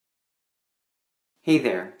Hey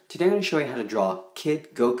there, today I'm going to show you how to draw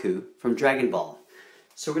Kid Goku from Dragon Ball.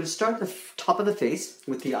 So we're going to start at the top of the face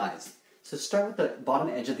with the eyes. So start with the bottom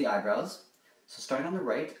edge of the eyebrows. So starting on the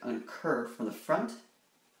right, I'm going to curve from the front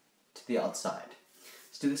to the outside.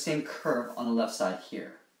 Let's do the same curve on the left side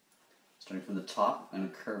here. Starting from the top, I'm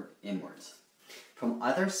going to curve inwards. From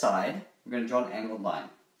either side, we're going to draw an angled line,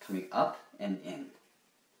 coming up and in.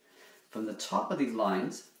 From the top of these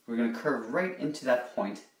lines, we're going to curve right into that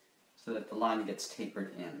point so that the line gets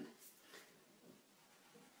tapered in.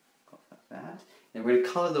 Go like that. And we're going to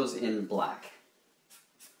color those in black.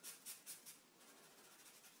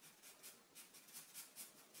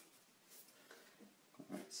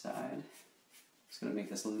 Right side. Just going to make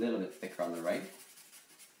this a little bit thicker on the right.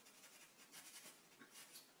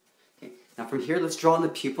 Okay. Now from here, let's draw in the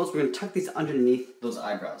pupils. We're going to tuck these underneath those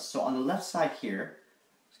eyebrows. So on the left side here,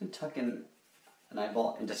 I'm just going to tuck in an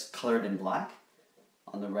eyeball and just color it in black.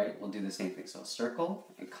 On the right, we'll do the same thing. So circle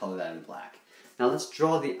and color that in black. Now let's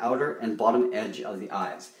draw the outer and bottom edge of the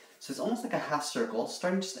eyes. So it's almost like a half circle,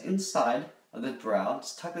 starting just inside of the brow.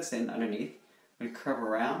 Just tuck this in underneath. We're going to curve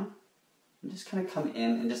around and just kind of come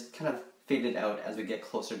in and just kind of fade it out as we get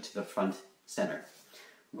closer to the front center.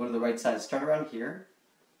 We'll go to the right side, start around here.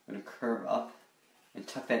 We're going to curve up and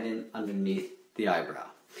tuck that in underneath the eyebrow.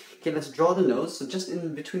 Okay, let's draw the nose. So just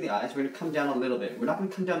in between the eyes, we're going to come down a little bit. We're not going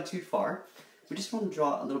to come down too far. We just want to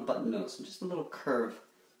draw a little button nose, so just a little curve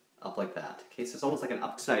up like that. Okay, so it's almost like an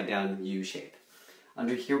upside down U shape.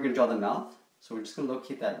 Under here we're going to draw the mouth, so we're just going to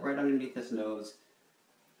locate that right underneath this nose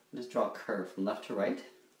and just draw a curve from left to right.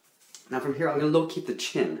 Now from here I'm going to locate the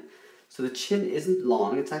chin. So the chin isn't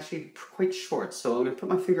long, it's actually quite short, so I'm going to put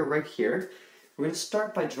my finger right here. We're going to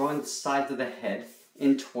start by drawing the sides of the head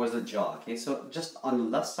in towards the jaw. Okay, so just on the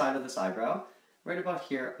left side of this eyebrow, right about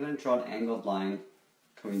here, I'm going to draw an angled line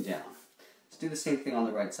coming down. Let's do the same thing on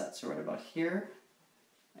the right side. So right about here,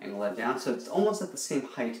 angle that down so it's almost at the same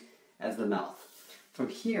height as the mouth. From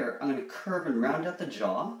here, I'm going to curve and round out the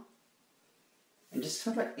jaw and just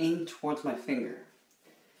sort of aim towards my finger.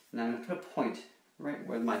 Now I'm going to put a point right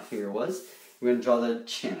where my finger was. We're going to draw the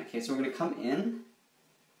chin. Okay, so we're going to come in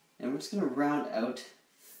and we're just going to round out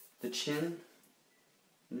the chin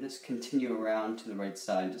and just continue around to the right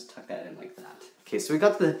side. Just tuck that in like that. Okay, so we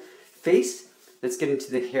got the face. Let's get into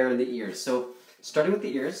the hair and the ears. So starting with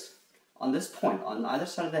the ears, on this point, on either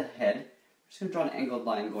side of the head, we're just going to draw an angled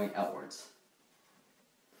line going outwards.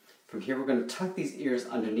 From here we're going to tuck these ears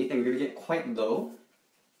underneath and we're going to get quite low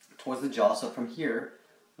towards the jaw. So from here,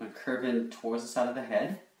 I'm going to curve in towards the side of the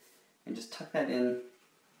head and just tuck that in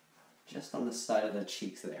just on the side of the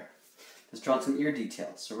cheeks there. Let's draw some ear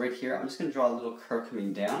details. So right here, I'm just going to draw a little curve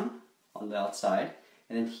coming down on the outside.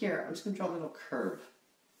 And then here, I'm just going to draw a little curve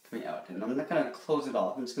coming out. And I'm not going to close it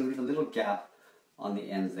off. I'm just going to leave a little gap on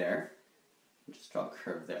the ends there. And just draw a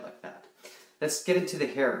curve there like that. Let's get into the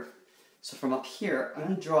hair. So from up here, I'm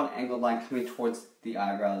going to draw an angled line coming towards the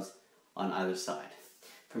eyebrows on either side.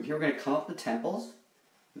 From here, we're going to come up the temples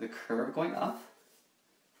with a curve going up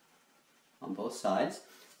on both sides.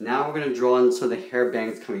 Now we're going to draw in so the hair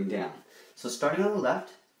bangs coming down. So starting on the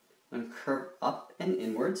left, I'm going to curve up and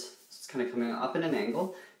inwards. So it's kind of coming up in an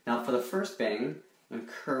angle. Now for the first bang, I'm going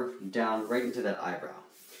to curve down right into that eyebrow.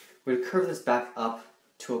 We're going to curve this back up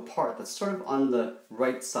to a part that's sort of on the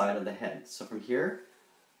right side of the head. So from here,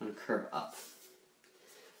 I'm going to curve up.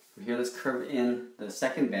 From here, let's curve in the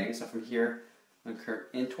second bang. So from here, I'm going to curve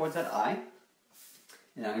in towards that eye.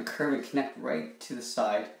 And I'm going to curve and connect right to the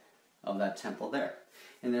side of that temple there.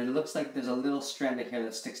 And then it looks like there's a little strand of hair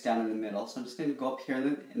that sticks down in the middle. So I'm just going to go up here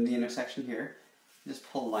in the intersection here, and just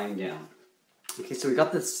pull a line down. Okay, so we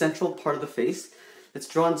got the central part of the face. Let's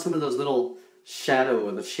draw in some of those little shadow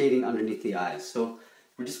or the shading underneath the eyes. So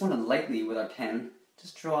we just want to lightly, with our pen,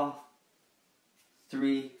 just draw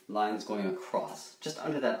 3 lines going across, just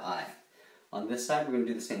under that eye. On this side, we're going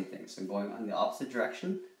to do the same thing. So going in the opposite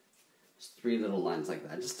direction, just 3 little lines like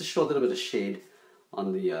that, just to show a little bit of shade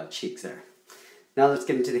on the cheeks there. Now let's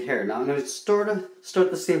get into the hair. Now I'm going to start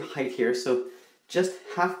the same height here. So just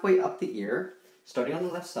halfway up the ear, starting on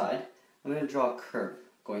the left side, I'm going to draw a curve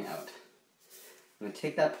going out. I'm going to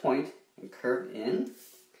take that point and curve in, and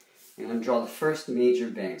I'm going to draw the first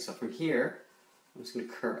major bang. So from here, I'm just going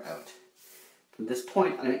to curve out. From this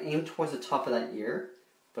point, I'm going to aim towards the top of that ear,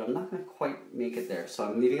 but I'm not going to quite make it there. So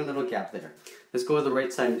I'm leaving a little gap there. Let's go to the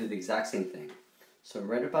right side and do the exact same thing. So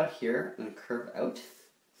right about here, I'm going to curve out.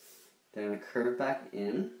 Then I'm going to curve back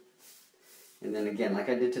in. And then again, like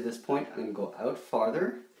I did to this point, I'm going to go out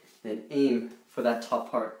farther, then aim for that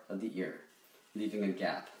top part of the ear, leaving a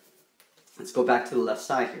gap. Let's go back to the left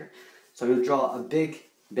side here. So I'm going to draw a big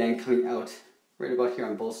bang coming out right about here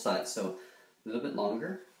on both sides. So a little bit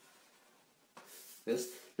longer. This.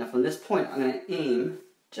 Now from this point, I'm going to aim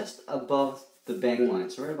just above the bang line.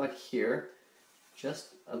 So right about here, just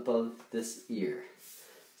above this ear.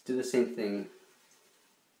 Let's do the same thing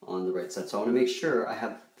on the right side. So I want to make sure I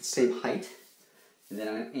have the same height. And then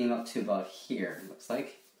I'm going to aim up to about here, it looks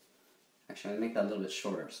like. Actually, I'm going to make that a little bit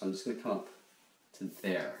shorter. So I'm just going to come up to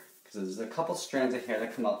there. Because there's a couple strands of hair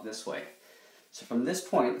that come up this way. So from this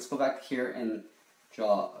point, let's go back here and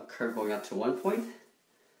draw a curve going up to one point.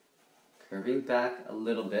 Curving back a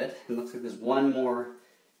little bit. It looks like there's one more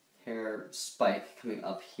hair spike coming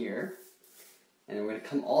up here. And then we're going to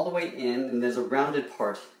come all the way in, and there's a rounded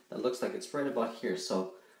part that looks like it's right about here.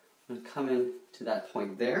 So I'm going to come in to that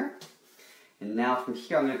point there. And now from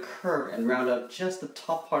here I'm going to curve and round out just the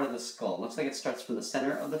top part of the skull. It looks like it starts from the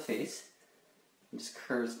center of the face and just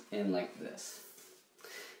curves in like this.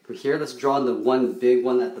 From here, let's draw the one big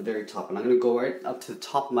one at the very top. And I'm going to go right up to the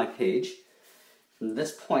top of my page. From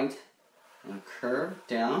this point, I'm going to curve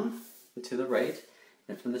down and to the right.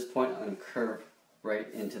 And from this point, I'm going to curve right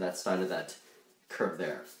into that side of that curve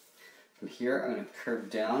there. From here, I'm going to curve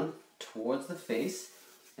down towards the face.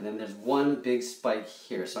 And then there's one big spike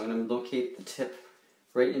here. So I'm going to locate the tip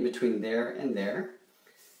right in between there and there.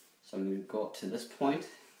 So I'm going to go up to this point,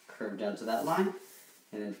 curve down to that line.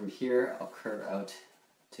 And then from here, I'll curve out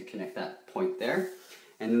to connect that point there.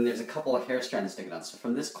 And then there's a couple of hair strands sticking out. So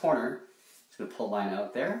from this corner, it's going to pull a line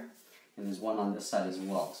out there. And there's one on this side as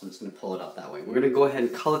well. So I'm just going to pull it out that way. We're going to go ahead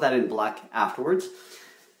and color that in black afterwards.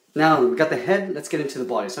 Now we've got the head, let's get into the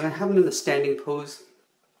body. So I'm going to have him in the standing pose,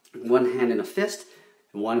 one hand in a fist,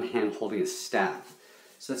 and one hand holding a staff.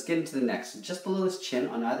 So let's get into the neck. So just below his chin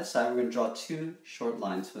on either side, we're going to draw two short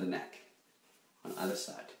lines for the neck on either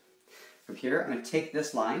side. From here, I'm going to take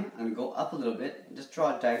this line, I'm going to go up a little bit and just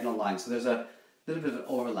draw a diagonal line. So there's a little bit of an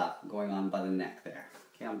overlap going on by the neck there.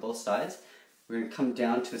 Okay, on both sides. We're going to come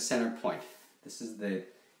down to a center point. This is the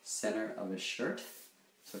center of his shirt.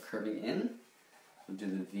 So curving in, we'll do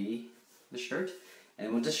the V, the shirt.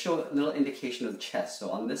 And we'll just show a little indication of the chest.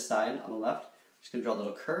 So on this side, on the left, I'm just going to draw a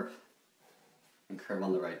little curve and curve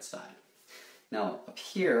on the right side. Now up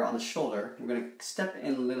here on the shoulder, we're going to step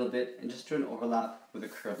in a little bit and just do an overlap with a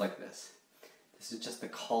curve like this. This is just the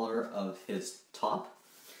collar of his top.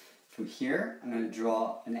 From here, I'm going to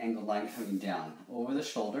draw an angled line coming down over the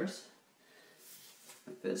shoulders,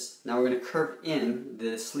 like this. Now we're going to curve in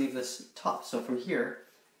the sleeveless top. So from here,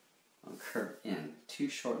 I'll curve in. Two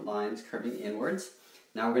short lines curving inwards.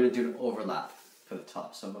 Now we're going to do an overlap for the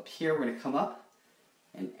top. So up here, we're going to come up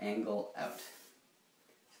and angle out.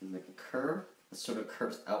 So like a curve that sort of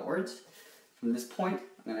curves outwards. From this point,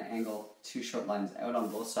 I'm going to angle two short lines out on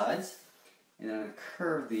both sides. And then I'm going to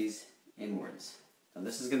curve these inwards. Now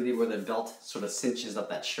this is going to be where the belt sort of cinches up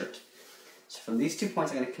that shirt. So from these 2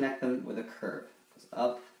 points, I'm going to connect them with a curve. Goes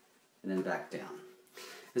up and then back down.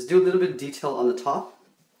 Let's do a little bit of detail on the top.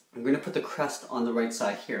 I'm going to put the crest on the right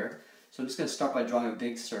side here. So I'm just going to start by drawing a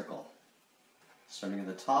big circle. Starting at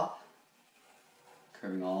the top,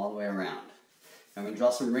 curving all the way around. I'm going to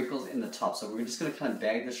draw some wrinkles in the top. So we're just going to kind of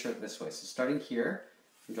bag the shirt this way. So starting here,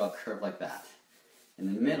 draw a curve like that.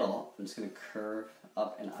 In the middle, I'm just going to curve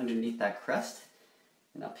up and underneath that crest.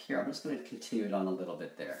 And up here, I'm just going to continue it on a little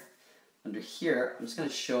bit there. Under here, I'm just going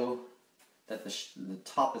to show that the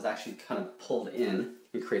top is actually kind of pulled in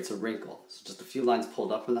and creates a wrinkle. So just a few lines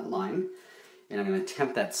pulled up from that line. And I'm going to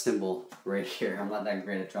attempt that symbol right here. I'm not that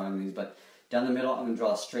great at drawing these, but down the middle, I'm going to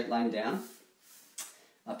draw a straight line down.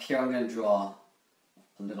 Up here, I'm going to draw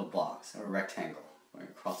a little box, or a rectangle. We're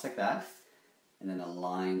going to cross like that, and then a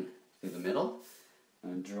line through the middle.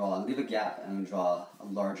 I'm going to leave a gap, and I'm going to draw a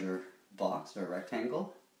larger box, or a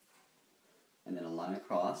rectangle, and then a line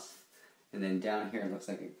across. And then down here, it looks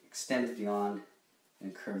like it extends beyond,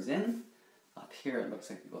 and it curves in. Up here, it looks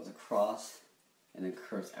like it goes across, and then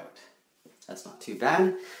curves out. That's not too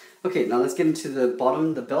bad. Okay, now let's get into the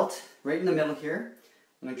bottom, the belt. Right in the middle here,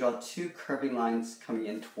 I'm going to draw two curving lines coming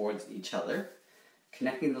in towards each other,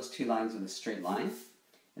 connecting those two lines with a straight line,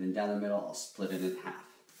 and then down the middle, I'll split it in half.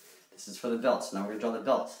 This is for the belt. So now we're going to draw the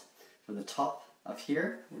belt. From the top up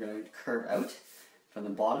here, we're going to curve out. From the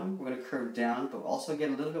bottom, we're going to curve down, but also get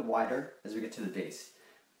a little bit wider as we get to the base.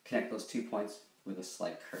 Connect those 2 points with a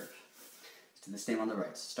slight curve. Let's do the same on the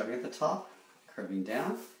right. So starting at the top, curving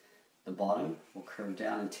down. The bottom will curve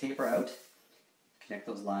down and taper out. Connect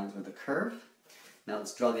those lines with a curve. Now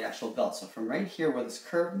let's draw the actual belt. So from right here where this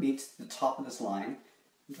curve meets the top of this line,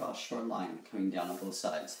 draw a short line coming down on both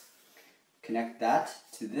sides. Connect that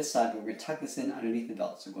to this side, we're going to tuck this in underneath the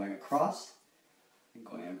belt. So going across and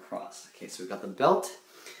going across. Okay, so we've got the belt.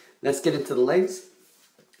 Let's get into the legs.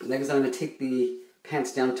 Legs, I'm going to take the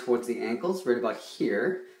pants down towards the ankles, right about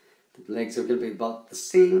here. The legs are going to be about the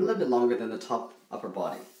same, a little bit longer than the top upper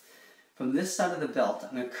body. From this side of the belt,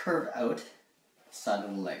 I'm going to curve out the side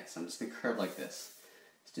of the leg. So I'm just going to curve like this.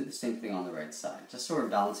 Let's do the same thing on the right side, just so we're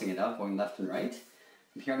balancing it out, going left and right.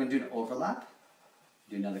 From here I'm going to do an overlap,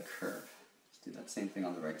 do another curve. Let's do that same thing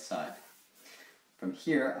on the right side. From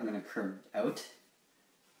here I'm going to curve out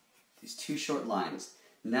these two short lines.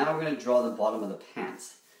 Now we're going to draw the bottom of the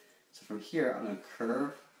pants. So from here I'm going to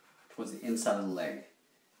curve towards the inside of the leg.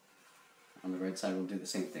 On the right side we'll do the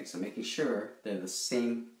same thing, so making sure they're the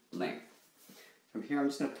same length. From here I'm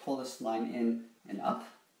just going to pull this line in and up.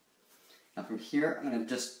 Now from here I'm going to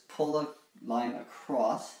just pull the line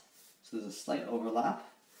across, so there's a slight overlap.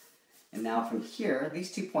 And now from here,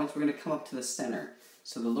 these 2 points, we're going to come up to the center.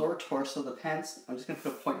 So the lower torso of the pants, I'm just going to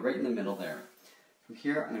put a point right in the middle there. From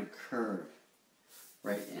here I'm going to curve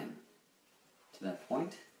right in to that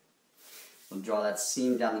point. We'll draw that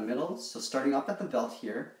seam down the middle. So starting up at the belt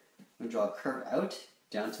here, I'm going to draw a curve out,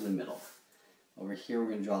 down to the middle. Over here we're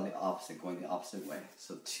going to draw the opposite, going the opposite way.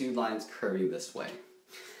 So 2 lines curving this way.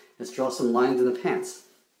 Let's draw some lines in the pants.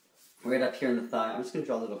 Right up here in the thigh, I'm just going to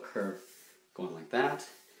draw a little curve going like that.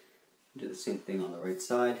 Do the same thing on the right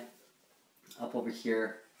side. Up over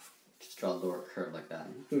here, just draw a lower curve like that.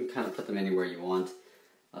 You can kind of put them anywhere you want.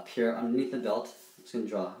 Up here underneath the belt, I'm just going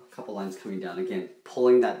to draw a couple lines coming down. Again,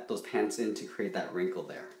 pulling those pants in to create that wrinkle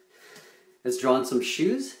there. Let's draw on some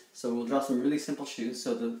shoes. So we'll draw some really simple shoes.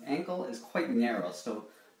 So the ankle is quite narrow. So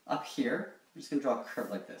up here, I'm just going to draw a curve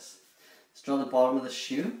like this. Let's draw the bottom of the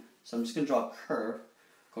shoe. So I'm just going to draw a curve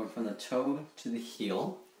going from the toe to the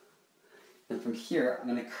heel. Then from here, I'm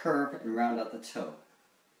going to curve and round out the toe.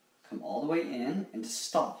 Come all the way in and just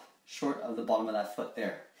stop short of the bottom of that foot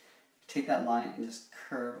there. Take that line and just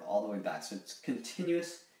curve all the way back. So it's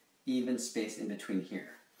continuous, even space in between here.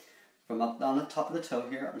 From up on the top of the toe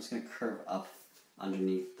here, I'm just going to curve up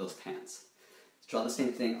underneath those pants. Let's draw the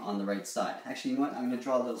same thing on the right side. Actually, you know what? I'm going to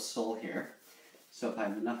draw a little sole here. So if I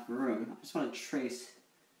have enough room, I just want to trace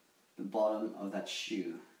the bottom of that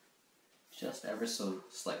shoe just ever so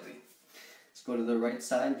slightly. Let's go to the right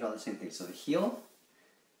side and draw the same thing. So the heel,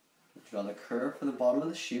 draw the curve for the bottom of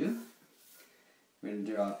the shoe. We're going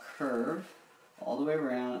to draw a curve all the way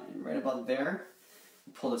around, and right about there,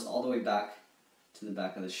 pull this all the way back to the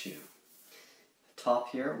back of the shoe. The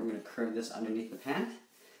top here, we're going to curve this underneath the pant.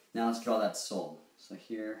 Now let's draw that sole. So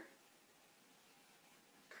here,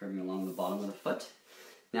 curving along the bottom of the foot.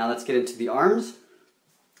 Now let's get into the arms.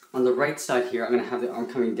 On the right side here, I'm going to have the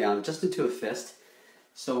arm coming down just into a fist.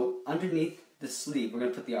 So underneath the sleeve, we're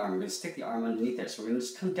going to put the arm. We're going to stick the arm underneath there. So we're going to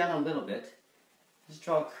just come down a little bit. Just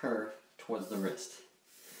draw a curve towards the wrist.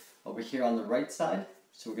 Over here on the right side,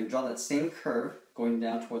 so we're going to draw that same curve going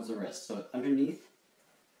down towards the wrist. So underneath,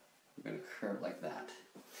 we're going to curve like that.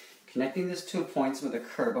 Connecting these 2 points with a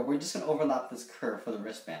curve, but we're just going to overlap this curve for the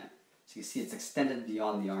wristband. So you see it's extended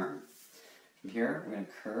beyond the arm. From here, we're going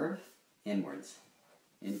to curve inwards,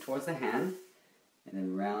 in towards the hand, and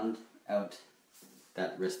then round out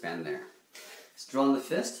that wristband there. Let's draw on the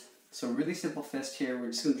fist. So really simple fist here.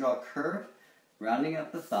 We're just going to draw a curve, rounding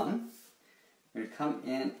up the thumb. We're going to come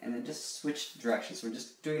in and then just switch directions. So we're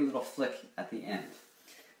just doing a little flick at the end.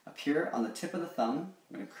 Up here on the tip of the thumb,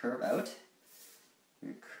 we're going to curve out. We're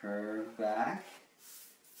going to curve back.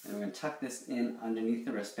 And we're going to tuck this in underneath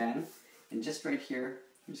the wristband. And just right here,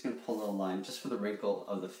 I'm just going to pull a little line just for the wrinkle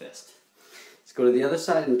of the fist. Let's go to the other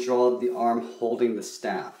side and draw the arm holding the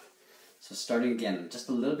staff. So starting again, just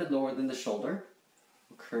a little bit lower than the shoulder.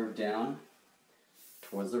 We'll curve down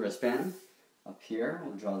towards the wristband. Up here,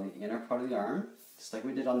 we'll draw the inner part of the arm, just like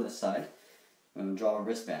we did on this side. And we'll draw a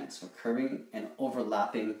wristband. So curving and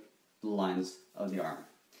overlapping the lines of the arm.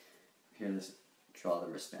 Here, let's draw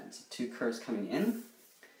the wristband. So 2 curves coming in,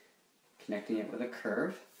 connecting it with a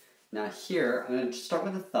curve. Now here, I'm going to start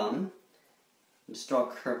with the thumb and just draw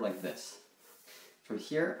a curve like this. From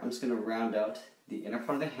here, I'm just going to round out the inner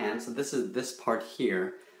part of the hand. So this is this part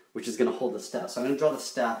here, which is going to hold the staff. So I'm going to draw the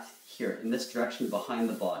staff here in this direction behind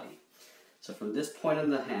the body. So from this point of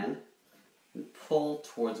the hand, pull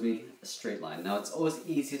towards me a straight line. Now it's always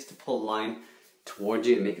easiest to pull a line towards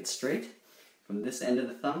you and make it straight. From this end of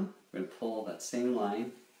the thumb, we're going to pull that same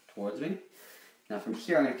line towards me. Now from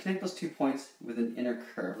here, I'm going to connect those 2 points with an inner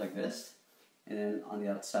curve like this. And then on the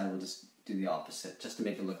outside, we'll just do the opposite, just to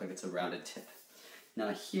make it look like it's a rounded tip. Now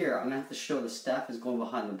here, I'm going to have to show the staff is going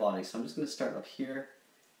behind the body. So I'm just going to start up here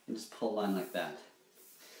and just pull a line like that.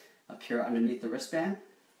 Up here underneath the wristband,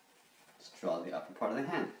 just draw the upper part of the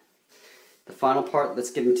hand. The final part,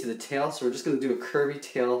 let's get into the tail. So we're just going to do a curvy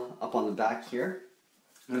tail up on the back here.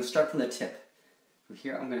 I'm going to start from the tip. From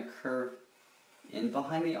here, I'm going to curve in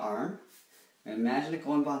behind the arm. And imagine it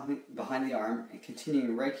going behind the arm and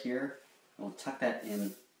continuing right here. And we'll tuck that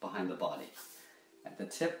in behind the body. At the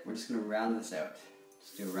tip, we're just going to round this out.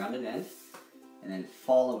 Just do a rounded end, and then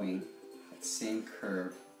following that same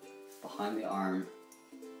curve behind the arm,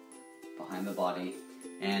 behind the body,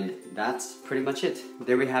 and that's pretty much it.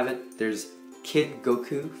 There we have it. There's Kid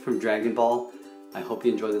Goku from Dragon Ball. I hope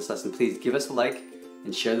you enjoyed this lesson. Please give us a like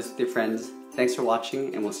and share this with your friends. Thanks for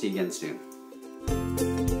watching, and we'll see you again soon.